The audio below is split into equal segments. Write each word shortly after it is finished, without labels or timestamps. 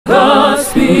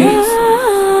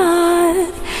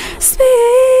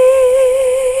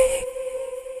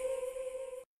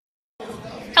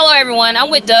everyone.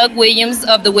 I'm with Doug Williams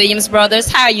of the Williams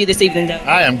Brothers. How are you this evening, Doug?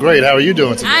 I am great. How are you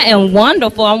doing today? I am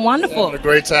wonderful. I'm wonderful. Having a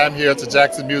great time here at the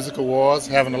Jackson Music Awards,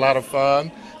 having a lot of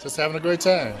fun, just having a great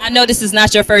time. I know this is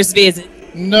not your first visit.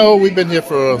 No, we've been here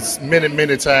for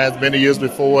many times, many years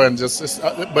before, and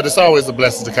but it's always a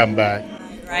blessing to come back.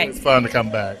 Right. It's fun to come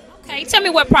back. Okay, tell me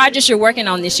what projects you're working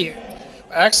on this year.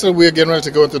 Actually, we're getting ready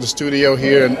to go into the studio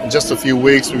here in just a few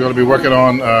weeks. We're going to be working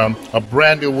on a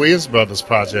brand new Williams Brothers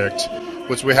project,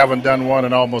 which we haven't done one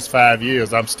in almost 5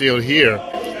 years. I'm still here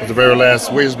with the very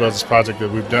last Williams Brothers project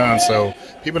that we've done. So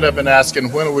people have been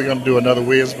asking, when are we going to do another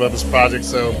Williams Brothers project?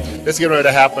 So let's get ready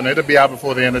to happen. It'll be out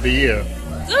before the end of the year.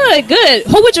 Good, good.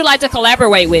 Who would you like to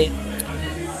collaborate with?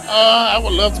 I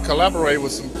would love to collaborate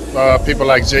with some people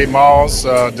like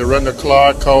JMAA, Dorinda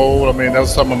Clark, Cole. I mean,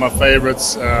 those are some of my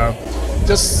favorites.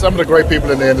 Just some of the great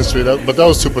people in the industry, but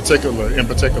those two in particular.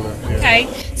 Yeah. Okay.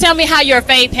 Tell me how your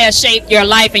faith has shaped your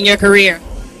life and your career.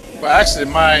 Well,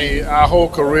 actually, our whole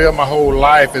career, my whole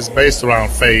life is based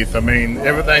around faith. I mean,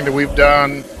 everything that we've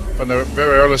done from the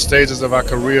very early stages of our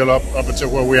career up until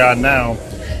where we are now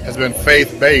has been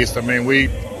faith-based. I mean, we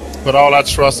put all our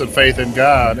trust and faith in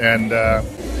God, and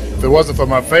if it wasn't for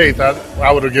my faith,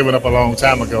 I would have given up a long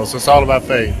time ago. So it's all about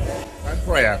faith and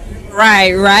prayer.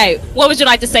 Right, right. What would you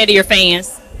like to say to your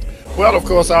fans? Well, of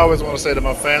course, I always want to say to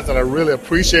my fans that I really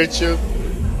appreciate you.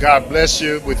 God bless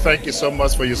you. We thank you so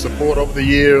much for your support over the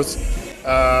years,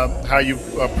 how you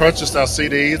purchased our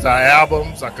CDs, our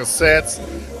albums, our cassettes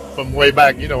from way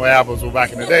back. You know, albums were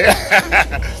back in the day.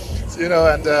 You know,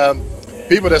 and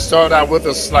people that started out with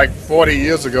us like 40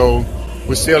 years ago,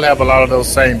 we still have a lot of those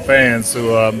same fans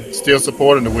who are still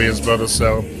supporting the Williams Brothers.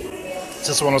 So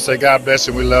just want to say God bless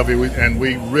you. We love you, and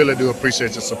we really do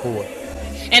appreciate your support.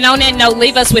 And on that note,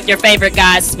 leave us with your favorite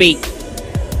GodSpeak.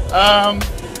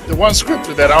 The one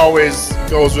scripture that always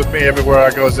goes with me everywhere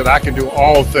I go is that I can do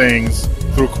all things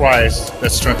through Christ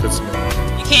that strengthens me.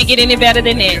 You can't get any better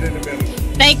than that.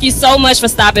 Thank you so much for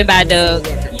stopping by, Doug.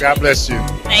 God bless you.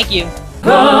 Thank you.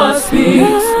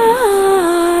 GodSpeak.